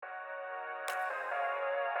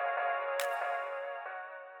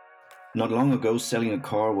Not long ago, selling a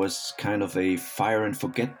car was kind of a fire and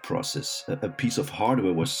forget process. A piece of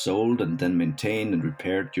hardware was sold and then maintained and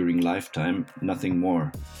repaired during lifetime, nothing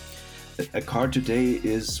more. A car today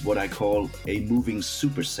is what I call a moving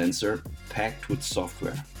super sensor packed with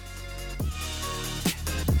software.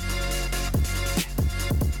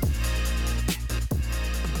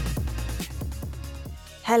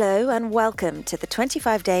 Hello and welcome to the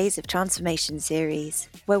 25 Days of Transformation series,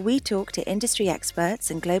 where we talk to industry experts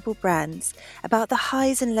and global brands about the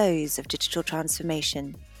highs and lows of digital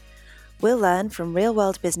transformation. We'll learn from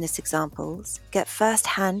real-world business examples, get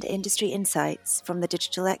first-hand industry insights from the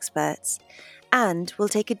digital experts, and we'll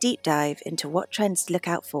take a deep dive into what trends to look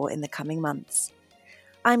out for in the coming months.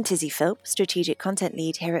 I'm Tizzy Philp, Strategic Content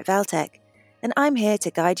Lead here at Valtech, and I'm here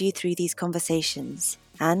to guide you through these conversations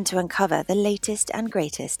and to uncover the latest and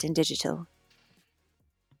greatest in digital.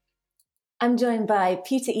 I'm joined by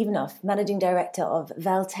Peter Ivanov, Managing Director of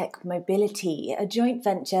Valtech Mobility, a joint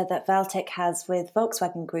venture that Valtech has with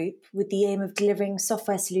Volkswagen Group with the aim of delivering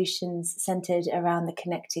software solutions centered around the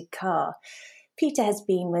connected car. Peter has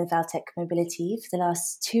been with Valtech Mobility for the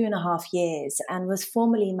last 2.5 years and was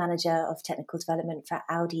formerly Manager of Technical Development for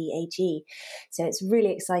Audi AG. So it's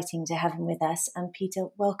really exciting to have him with us. And Peter,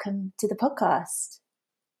 welcome to the podcast.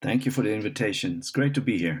 Thank you for the invitation. It's great to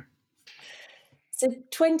be here. So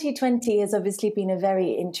 2020 has obviously been a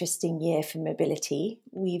very interesting year for mobility.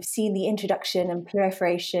 We've seen the introduction and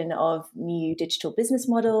proliferation of new digital business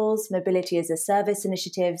models, mobility as a service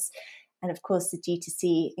initiatives, and of course the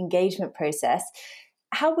D2C engagement process.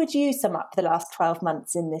 How would you sum up the last 12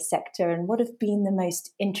 months in this sector, and what have been the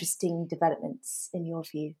most interesting developments in your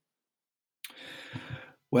view?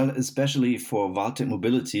 Well, especially for Valtech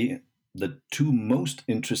Mobility, the two most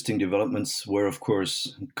interesting developments were, of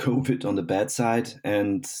course, COVID on the bad side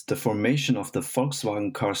and the formation of the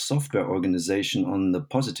Volkswagen Car Software Organization on the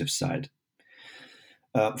positive side.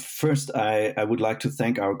 First, I would like to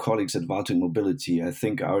thank our colleagues at Valtech Mobility. I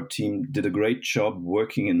think our team did a great job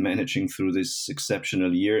working and managing through this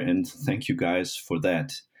exceptional year, and thank you guys for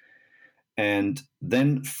that. And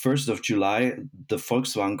then 1st of July, the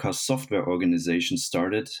Volkswagen Car Software Organization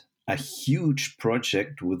started a huge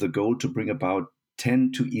project with the goal to bring about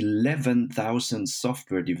 10 to 11,000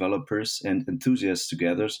 software developers and enthusiasts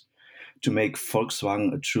together to make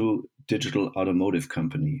Volkswagen a true digital automotive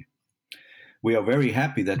company. We are very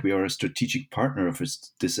happy that we are a strategic partner of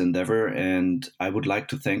this endeavor, and I would like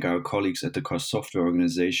to thank our colleagues at the Car Software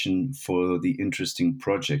Organization for the interesting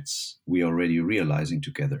projects we are already realizing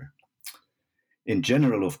together. In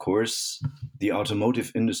general, of course, the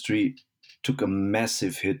automotive industry took a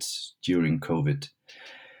massive hit during COVID.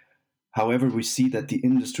 However, we see that the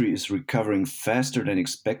industry is recovering faster than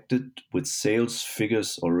expected, with sales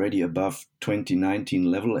figures already above 2019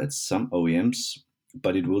 level at some OEMs,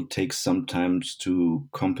 but it will take some time to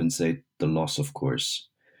compensate the loss, of course.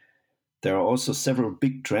 There are also several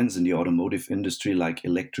big trends in the automotive industry like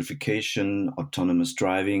electrification, autonomous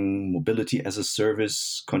driving, mobility as a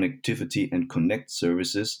service, connectivity and connect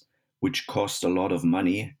services, which cost a lot of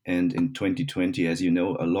money. And in 2020, as you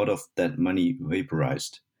know, a lot of that money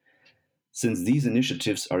vaporized. Since these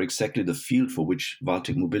initiatives are exactly the field for which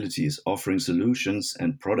Valtech Mobility is offering solutions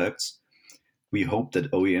and products, we hope that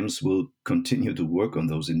OEMs will continue to work on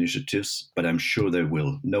those initiatives, but I'm sure they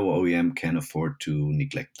will. No OEM can afford to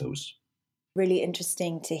neglect those. Really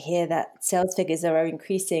interesting to hear that sales figures are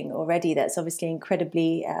increasing already. That's obviously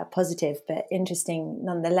incredibly positive, but interesting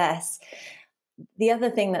nonetheless. The other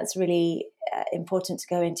thing that's really important to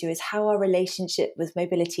go into is how our relationship with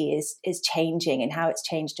mobility is changing and how it's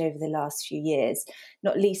changed over the last few years,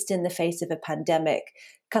 not least in the face of a pandemic.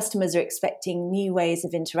 Customers are expecting new ways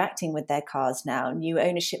of interacting with their cars now, new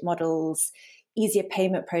ownership models, easier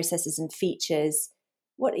payment processes and features.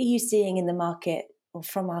 What are you seeing in the market or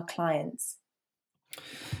from our clients?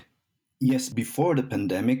 Yes, before the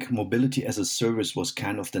pandemic, mobility as a service was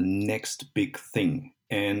kind of the next big thing.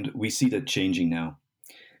 And we see that changing now.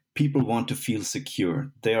 People want to feel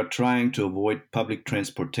secure. They are trying to avoid public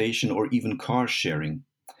transportation or even car sharing.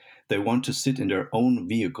 They want to sit in their own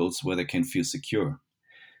vehicles where they can feel secure.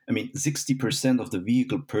 I mean, 60% of the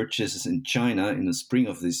vehicle purchases in China in the spring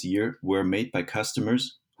of this year were made by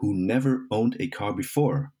customers who never owned a car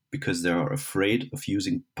before because they are afraid of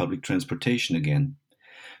using public transportation again.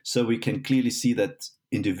 So we can clearly see that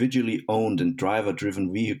individually owned and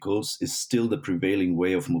driver-driven vehicles is still the prevailing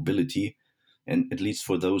way of mobility, and at least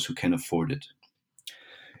for those who can afford it.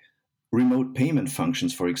 Remote payment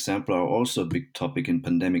functions, for example, are also a big topic in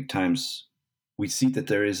pandemic times. we see that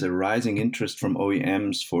there is a rising interest from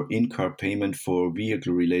OEMs for in-car payment for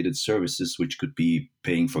vehicle-related services, which could be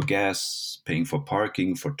paying for gas, paying for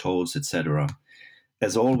parking, for tolls, etc.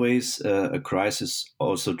 As always, a crisis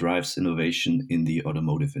also drives innovation in the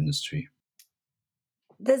automotive industry.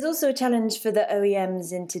 There's also a challenge for the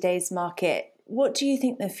OEMs in today's market. What do you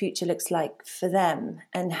think the future looks like for them,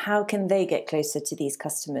 and how can they get closer to these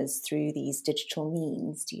customers through these digital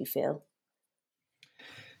means, do you feel?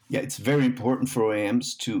 Yeah, it's very important for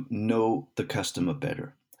OEMs to know the customer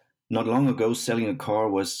better. Not long ago, selling a car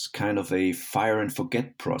was kind of a fire and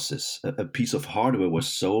forget process. A piece of hardware was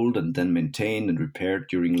sold and then maintained and repaired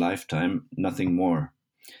during lifetime, nothing more.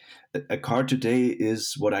 A car today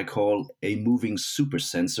is what I call a moving super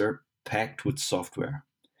sensor packed with software.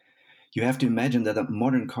 You have to imagine that a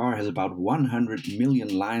modern car has about 100 million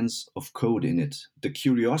lines of code in it. The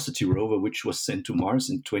Curiosity rover, which was sent to Mars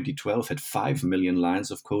in 2012, had 5 million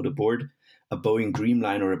lines of code aboard. A Boeing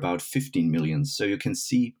Dreamliner about 15 million. So you can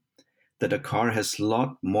see that a car has a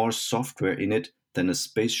lot more software in it than a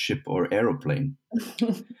spaceship or aeroplane.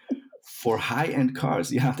 For high-end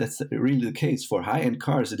cars, yeah, that's really the case. For high-end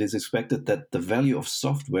cars, it is expected that the value of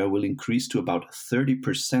software will increase to about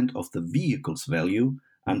 30% of the vehicle's value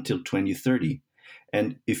until 2030.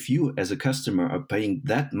 And if you, as a customer, are paying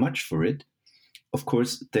that much for it, of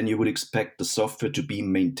course, then you would expect the software to be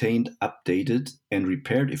maintained, updated, and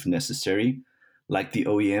repaired if necessary, like the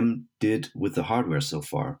OEM did with the hardware so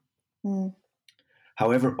far. Mm.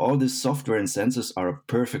 However, all this software and sensors are a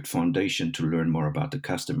perfect foundation to learn more about the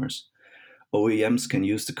customers. OEMs can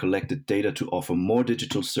use the collected data to offer more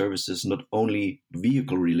digital services, not only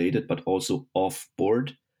vehicle related, but also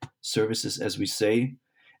off-board services, as we say.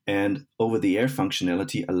 And over-the-air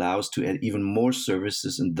functionality allows to add even more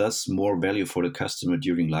services and thus more value for the customer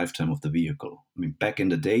during lifetime of the vehicle. I mean, back in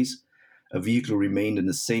the days, a vehicle remained in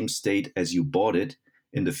the same state as you bought it.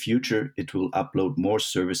 In the future, it will upload more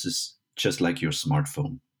services just like your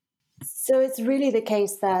smartphone. So it's really the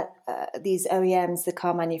case that these OEMs, the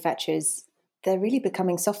car manufacturers, they're really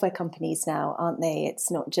becoming software companies now, aren't they?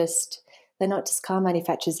 They're not just car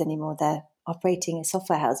manufacturers anymore. They're operating as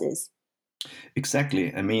software houses.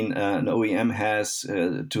 Exactly. I mean, an OEM has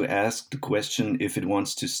to ask the question if it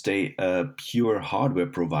wants to stay a pure hardware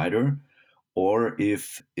provider or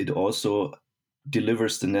if it also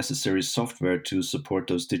delivers the necessary software to support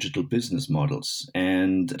those digital business models.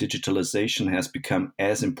 And digitalization has become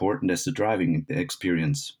as important as the driving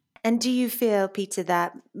experience. And do you feel, Peter,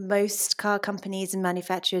 that most car companies and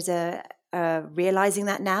manufacturers are realizing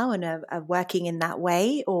that now and are working in that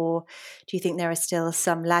way? Or do you think there are still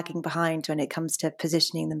some lagging behind when it comes to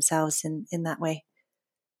positioning themselves in that way?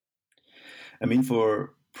 I mean,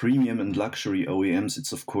 for premium and luxury OEMs,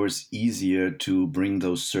 it's of course easier to bring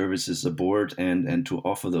those services aboard and to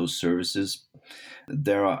offer those services.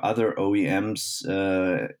 There are other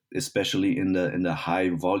OEMs, especially in the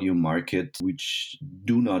high volume market, which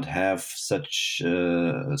do not have such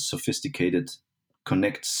sophisticated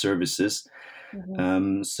connect services.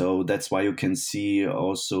 Mm-hmm. So that's why you can see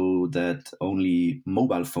also that only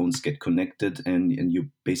mobile phones get connected and you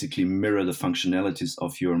basically mirror the functionalities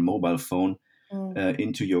of your mobile phone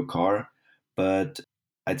into your car. But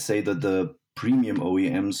I'd say that the premium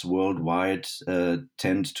OEMs worldwide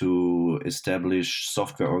tend to establish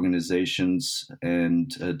software organizations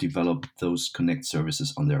and develop those connect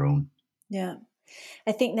services on their own. Yeah.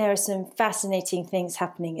 I think there are some fascinating things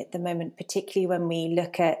happening at the moment, particularly when we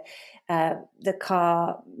look at the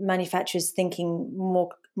car manufacturers thinking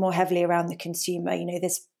more heavily around the consumer. You know,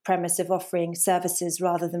 this premise of offering services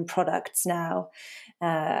rather than products now.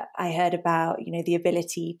 I heard about, the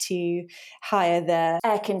ability to hire the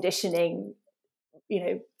air conditioning,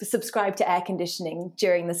 subscribe to air conditioning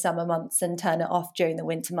during the summer months and turn it off during the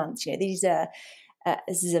winter months.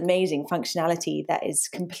 This is amazing functionality that is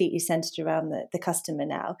completely centered around the customer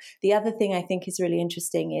now. The other thing I think is really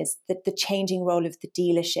interesting is the changing role of the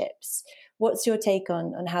dealerships. What's your take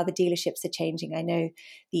on how the dealerships are changing? I know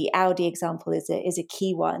the Audi example is a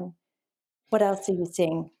key one. What else are you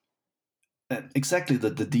seeing? Exactly,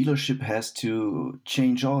 the dealership has to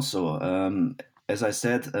change also. As I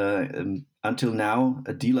said, until now,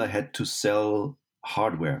 a dealer had to sell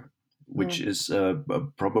hardware, which is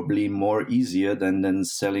probably more easier than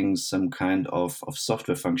selling some kind of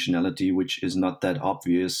software functionality, which is not that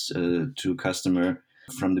obvious to a customer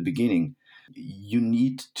from the beginning. You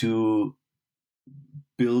need to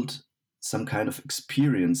build some kind of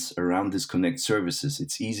experience around these connect services.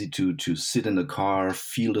 It's easy to sit in a car,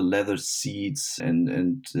 feel the leather seats,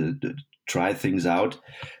 and try things out.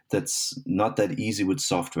 That's not that easy with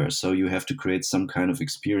software. So you have to create some kind of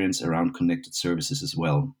experience around connected services as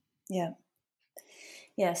well. Yeah.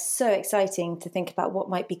 Yes, so exciting to think about what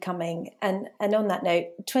might be coming. And on that note,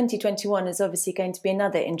 2021 is obviously going to be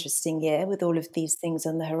another interesting year with all of these things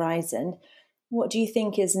on the horizon. What do you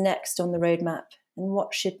think is next on the roadmap? And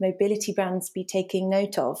what should mobility brands be taking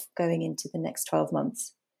note of going into the next 12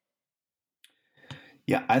 months?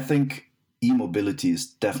 Yeah, I think e-mobility is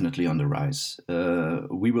definitely on the rise.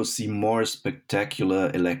 We will see more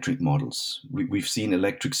spectacular electric models. We've seen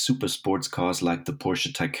electric super sports cars like the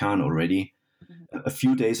Porsche Taycan already. A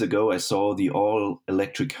few days ago, I saw the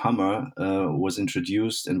all-electric Hummer was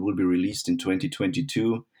introduced and will be released in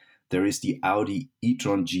 2022. There is the Audi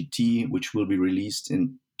e-tron GT, which will be released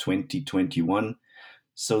in 2021.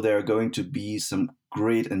 So there are going to be some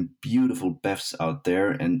great and beautiful BEVs out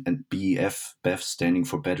there, and BEV standing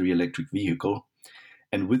for battery electric vehicle.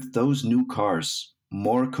 And with those new cars,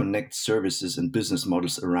 more connect services and business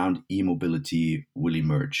models around e-mobility will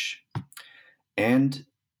emerge. And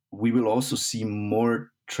we will also see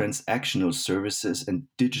more transactional services and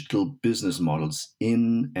digital business models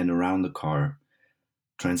in and around the car.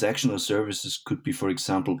 Transactional services could be, for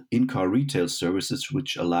example, in-car retail services,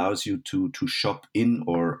 which allows you to shop in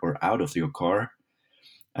or out of your car.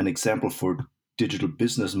 An example for digital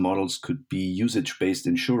business models could be usage-based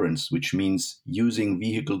insurance, which means using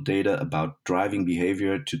vehicle data about driving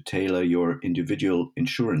behavior to tailor your individual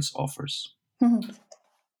insurance offers.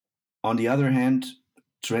 On the other hand,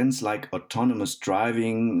 trends like autonomous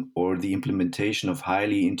driving or the implementation of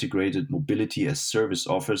highly integrated mobility as service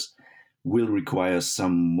offers will require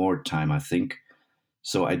some more time, I think.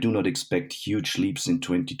 So I do not expect huge leaps in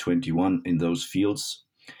 2021 in those fields.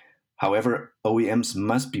 However, OEMs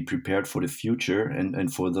must be prepared for the future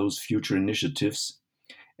and for those future initiatives.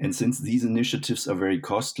 And since these initiatives are very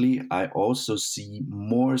costly, I also see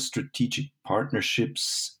more strategic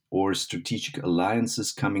partnerships or strategic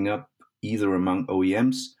alliances coming up, either among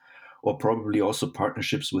OEMs or probably also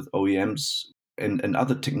partnerships with OEMs and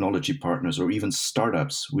other technology partners or even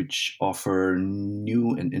startups which offer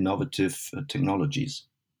new and innovative technologies.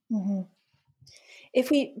 Mm-hmm. If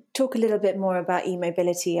we talk a little bit more about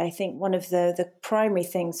e-mobility, I think one of the primary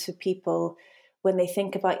things for people when they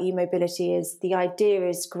think about e-mobility is the idea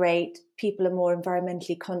is great. People are more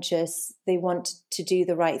environmentally conscious. They want to do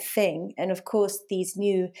the right thing. And of course, these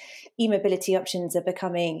new e-mobility options are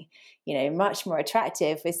becoming, much more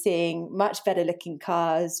attractive. We're seeing much better looking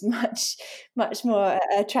cars, much more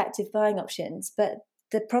attractive buying options. But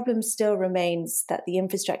the problem still remains that the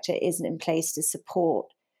infrastructure isn't in place to support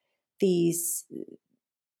these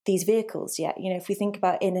vehicles yet. If we think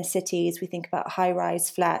about inner cities, we think about high-rise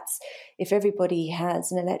flats. If everybody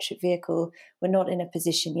has an electric vehicle, we're not in a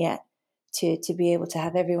position yet to be able to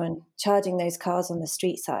have everyone charging those cars on the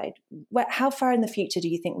street side. How far in the future do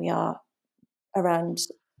you think we are around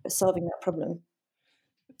solving that problem?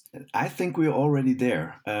 I think we're already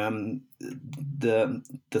there. The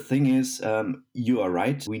thing is, you are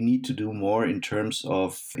right. We need to do more in terms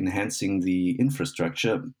of enhancing the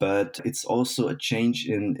infrastructure, but it's also a change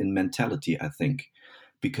in mentality, I think,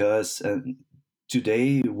 because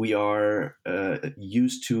today we are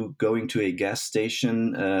used to going to a gas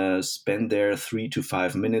station, spend there 3 to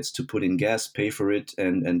 5 minutes to put in gas, pay for it,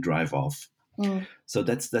 and drive off. So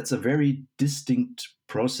that's a very distinct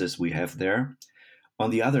process we have there. On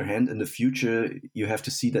the other hand, in the future, you have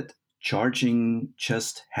to see that charging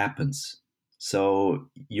just happens. So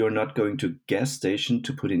you're not going to a gas station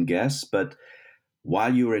to put in gas, but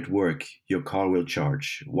while you're at work, your car will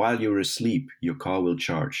charge. While you're asleep, your car will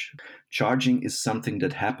charge. Charging is something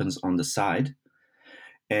that happens on the side.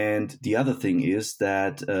 And the other thing is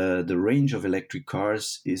that the range of electric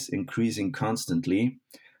cars is increasing constantly.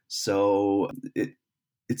 So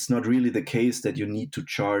it's not really the case that you need to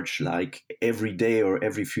charge like every day or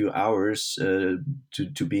every few hours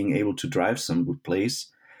to being able to drive some place.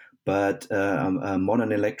 But a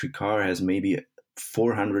modern electric car has maybe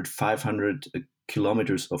 400, 500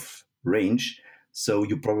 kilometers of range. So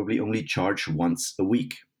you probably only charge once a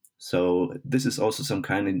week. So this is also some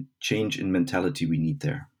kind of change in mentality we need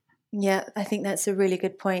there. Yeah, I think that's a really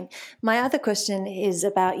good point. My other question is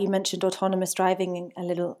about, you mentioned autonomous driving a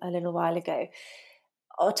little while ago.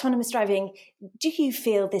 Autonomous driving, do you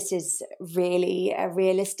feel this is really a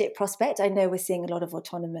realistic prospect? I know we're seeing a lot of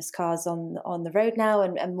autonomous cars on the road now,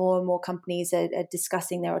 and more companies are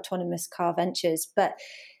discussing their autonomous car ventures. But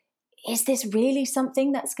is this really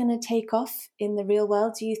something that's going to take off in the real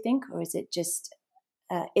world, do you think? Or is it just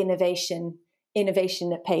innovation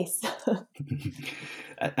at pace?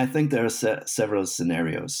 I think there are several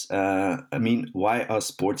scenarios. Why are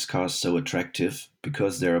sports cars so attractive?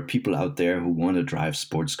 Because there are people out there who want to drive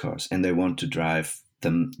sports cars and they want to drive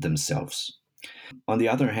them themselves. On the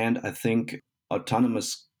other hand, I think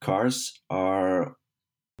autonomous cars are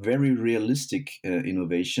very realistic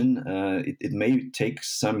innovation. It may take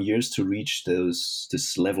some years to reach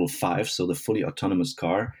this level 5, so the fully autonomous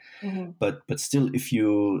car. Mm-hmm. But still, if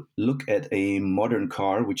you look at a modern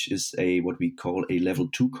car, which is what we call a level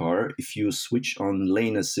 2 car, if you switch on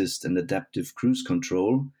lane assist and adaptive cruise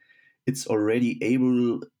control, it's already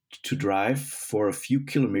able to drive for a few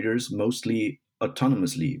kilometers, mostly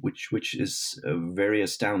autonomously, which is very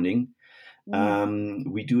astounding.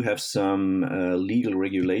 We do have some legal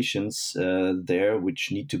regulations there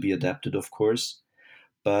which need to be adapted, of course.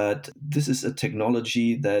 But this is a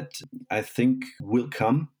technology that I think will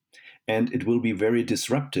come, and it will be very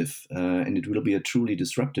disruptive, and it will be a truly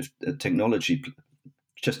disruptive technology.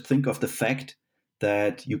 Just think of the fact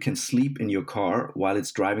that you can sleep in your car while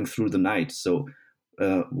it's driving through the night. So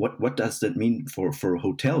what does that mean for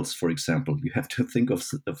hotels, for example? You have to think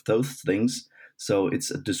of those things. So it's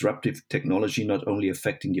a disruptive technology, not only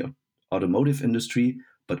affecting the automotive industry,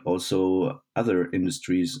 but also other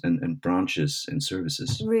industries and branches and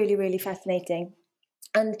services. Really, really fascinating.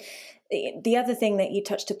 And the other thing that you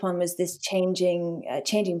touched upon was this changing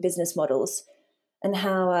business models, and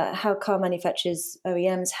how car manufacturers,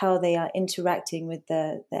 OEMs, how they are interacting with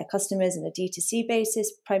their customers on a D2C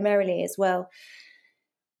basis primarily as well.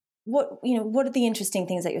 What are the interesting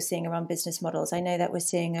things that you're seeing around business models? I know that we're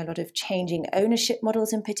seeing a lot of changing ownership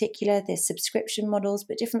models in particular. There's subscription models,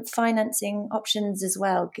 but different financing options as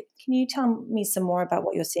well. Can you tell me some more about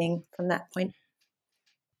what you're seeing from that point?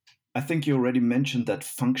 I think you already mentioned that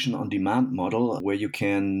function on demand model, where you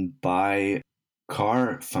can buy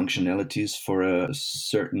car functionalities for a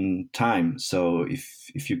certain time. So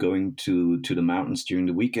if you're going to the mountains during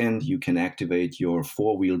the weekend, you can activate your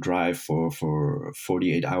 4-wheel drive for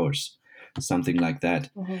 48 hours, something like that.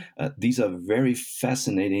 Mm-hmm. These are very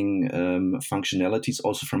fascinating functionalities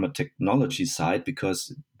also from a technology side,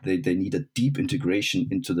 because they need a deep integration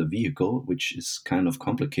into the vehicle, which is kind of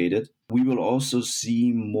complicated. We will also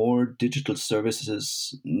see more digital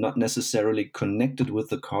services, not necessarily connected with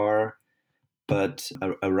the car, but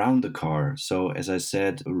around the car. So as I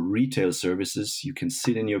said, retail services, you can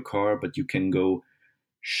sit in your car, but you can go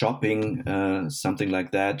shopping, something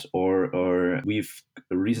like that. Or we've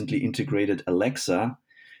recently integrated Alexa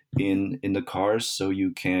in the cars, so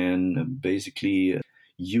you can basically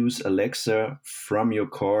use Alexa from your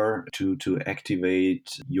car to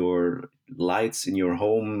activate your lights in your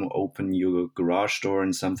home, open your garage door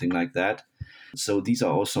and something like that. So these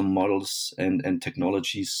are also models and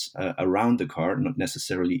technologies around the car, not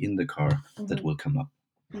necessarily in the car, mm-hmm. that will come up.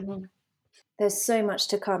 Mm-hmm. There's so much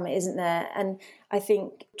to come, isn't there? And I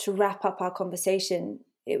think to wrap up our conversation,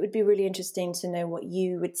 it would be really interesting to know what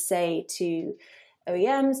you would say to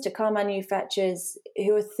OEMs, to car manufacturers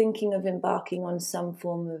who are thinking of embarking on some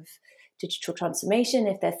form of digital transformation,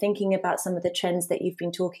 if they're thinking about some of the trends that you've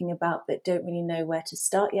been talking about but don't really know where to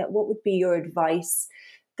start yet. What would be your advice,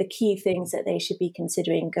 the key things that they should be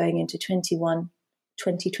considering going into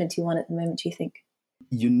 2021 at the moment, do you think?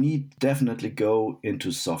 You need definitely go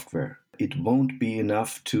into software. It won't be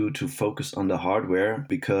enough to focus on the hardware,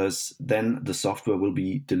 because then the software will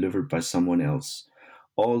be delivered by someone else.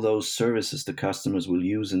 All those services the customers will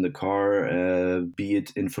use in the car, be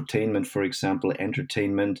it infotainment, for example,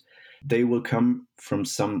 entertainment, they will come from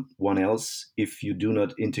someone else if you do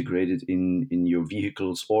not integrate it in your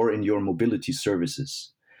vehicles or in your mobility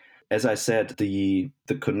services. As I said, the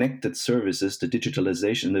connected services, the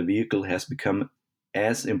digitalization in the vehicle has become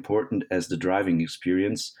as important as the driving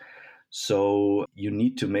experience. So you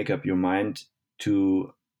need to make up your mind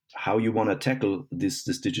to how you want to tackle this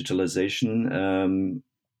digitalization,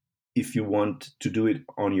 if you want to do it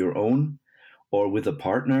on your own or with a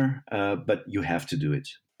partner, but you have to do it.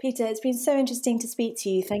 Peter, it's been so interesting to speak to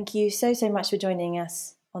you. Thank you so much for joining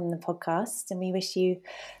us on the podcast, and we wish you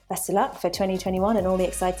best of luck for 2021 and all the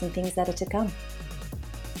exciting things that are to come.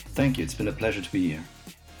 Thank you. It's been a pleasure to be here.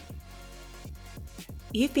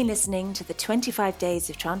 You've been listening to the 25 Days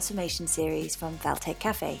of Transformation series from Valtech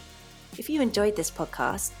Cafe. If you enjoyed this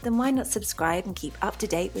podcast, then why not subscribe and keep up to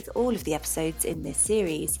date with all of the episodes in this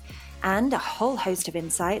series and a whole host of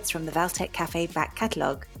insights from the Valtech Cafe back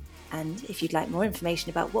catalogue. And if you'd like more information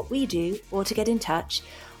about what we do or to get in touch,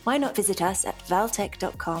 why not visit us at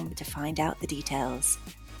valtech.com to find out the details.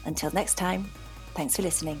 Until next time, thanks for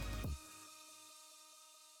listening.